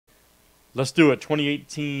Let's do it.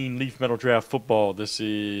 2018 Leaf Metal Draft Football. This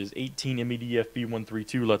is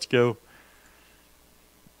 18MEDFB132. Let's go.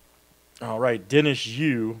 All right, Dennis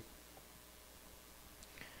U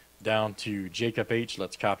down to Jacob H.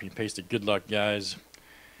 Let's copy and paste it. Good luck, guys.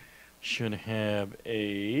 Should have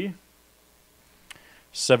a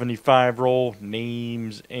 75 roll,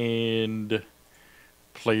 names and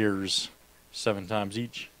players 7 times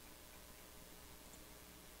each.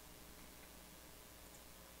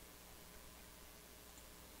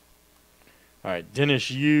 All right,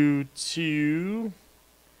 Dennis U to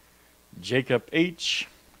Jacob H.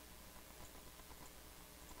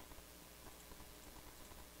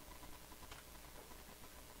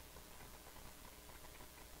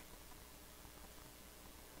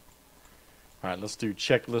 All right, let's do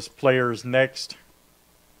checklist players next.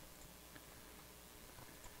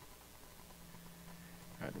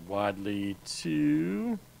 All right, Wadley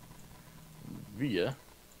to Via.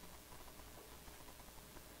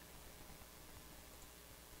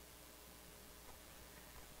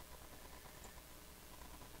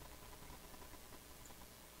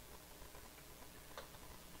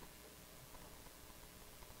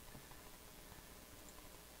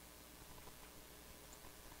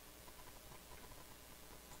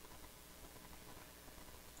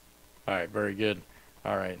 All right, very good.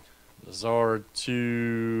 All right, Lazard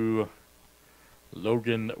to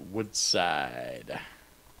Logan Woodside.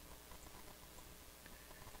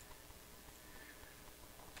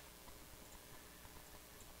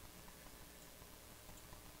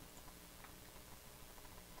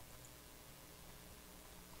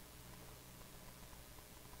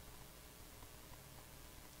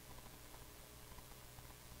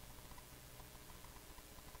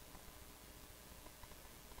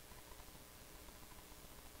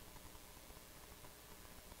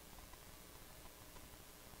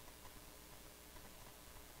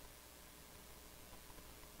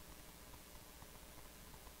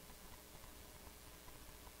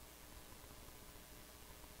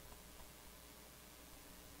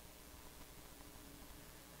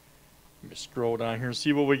 Let me scroll down here and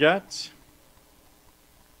see what we got.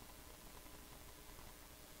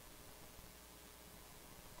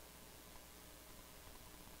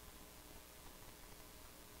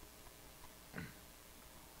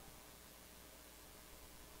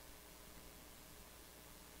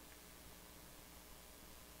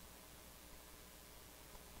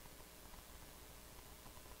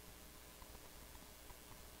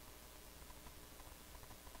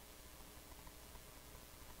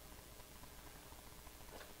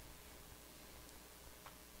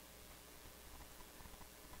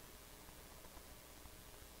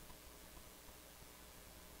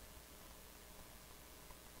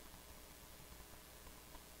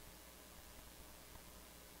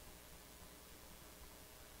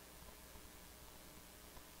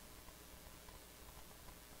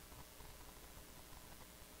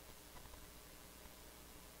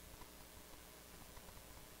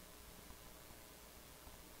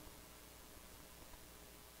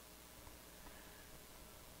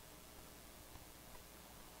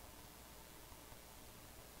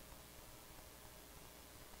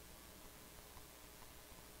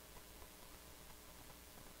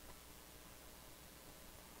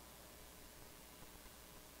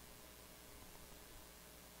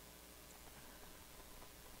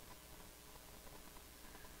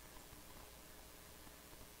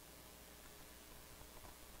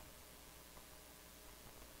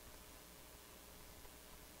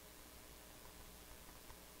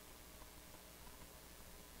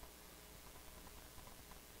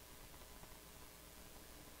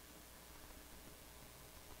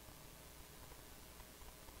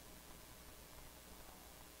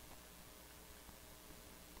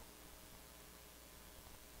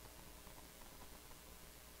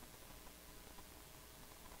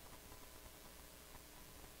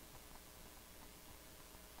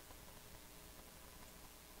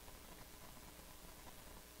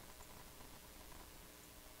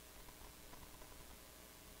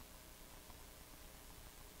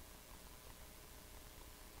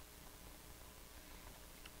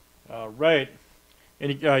 All right.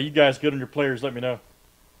 Any you guys good on your players? Let me know.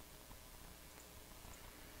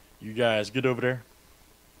 You guys good over there?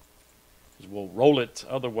 'Cause we'll roll it.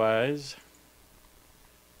 Otherwise,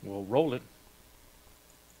 we'll roll it.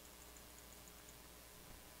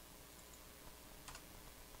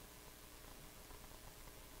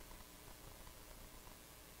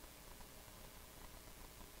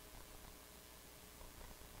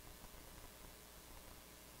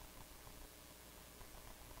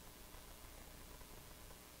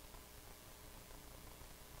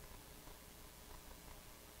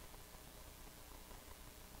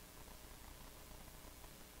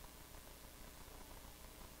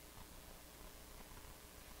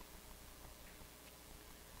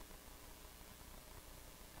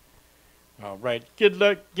 All right, good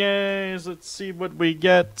luck, guys. Let's see what we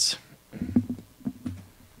get.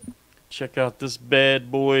 Check out this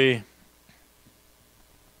bad boy.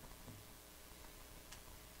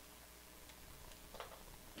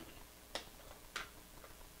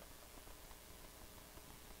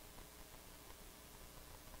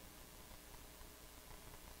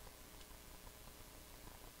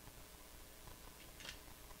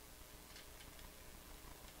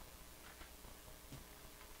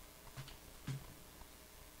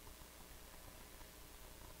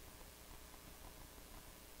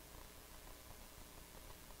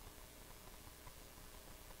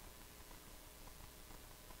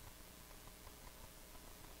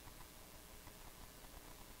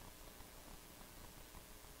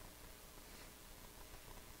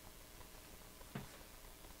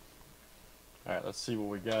 All right, let's see what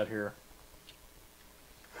we got here.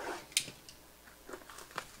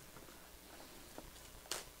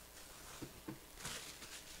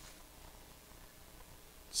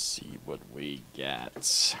 Let's see what we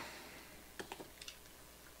got.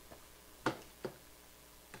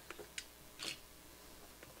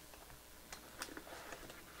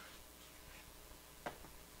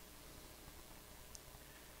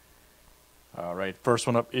 All right, first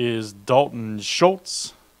one up is Dalton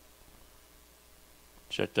Schultz.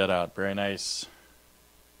 Check that out. Very nice.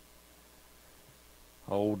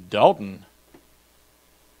 Oh, Dalton.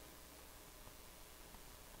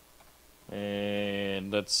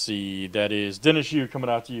 And let's see. That is Dennis Yu coming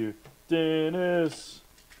out to you. Dennis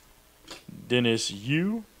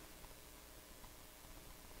Yu.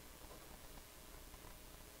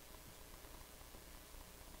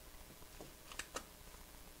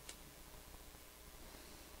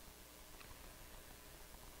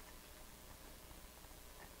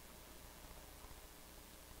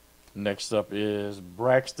 Next up is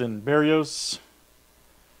Braxton Berrios.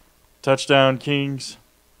 Touchdown Kings.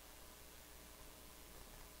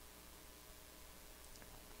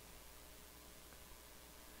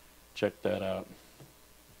 Check that out.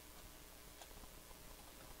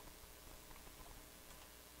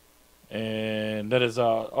 And that is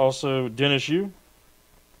also Dennis Yu.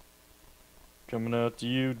 Coming out to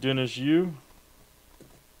you, Dennis Yu.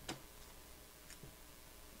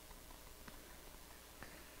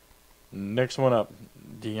 Next one up,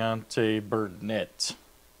 Deontay Burnett.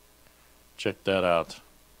 Check that out.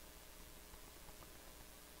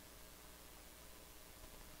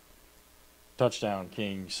 Touchdown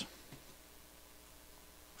Kings.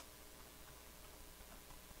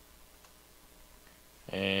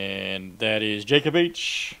 And that is Jacob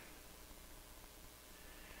H.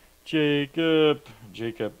 Jacob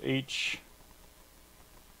H.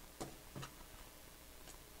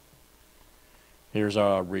 Here's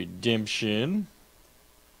our redemption.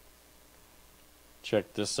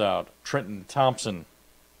 Check this out. Trenton Thompson.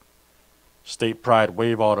 State Pride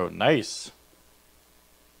Wave Auto. Nice.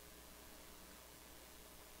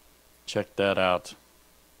 Check that out.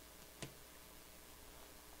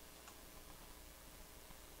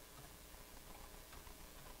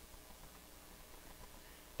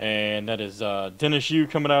 And that is Dennis Yu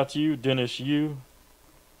coming out to you. Dennis Yu.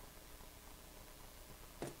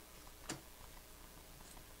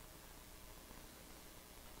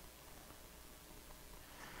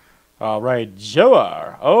 All right,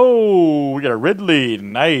 Joar. Oh, we got a Ridley.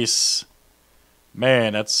 Nice.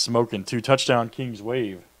 Man, that's smoking. 2 touchdown Kings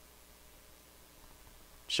wave.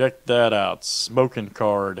 Check that out. Smoking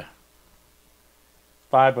card.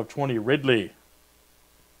 5 of 20 Ridley.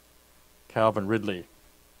 Calvin Ridley.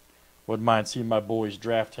 Wouldn't mind seeing my boys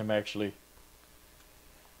draft him, actually.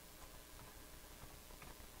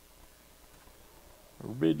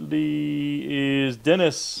 Ridley is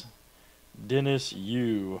Dennis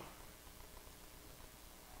Yu.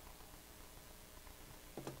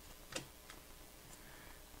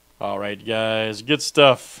 All right, guys. Good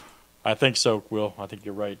stuff. I think so, Will. I think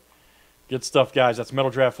you're right. Good stuff, guys. That's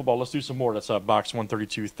Metal Draft Football. Let's do some more. That's box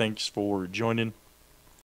 132. Thanks for joining.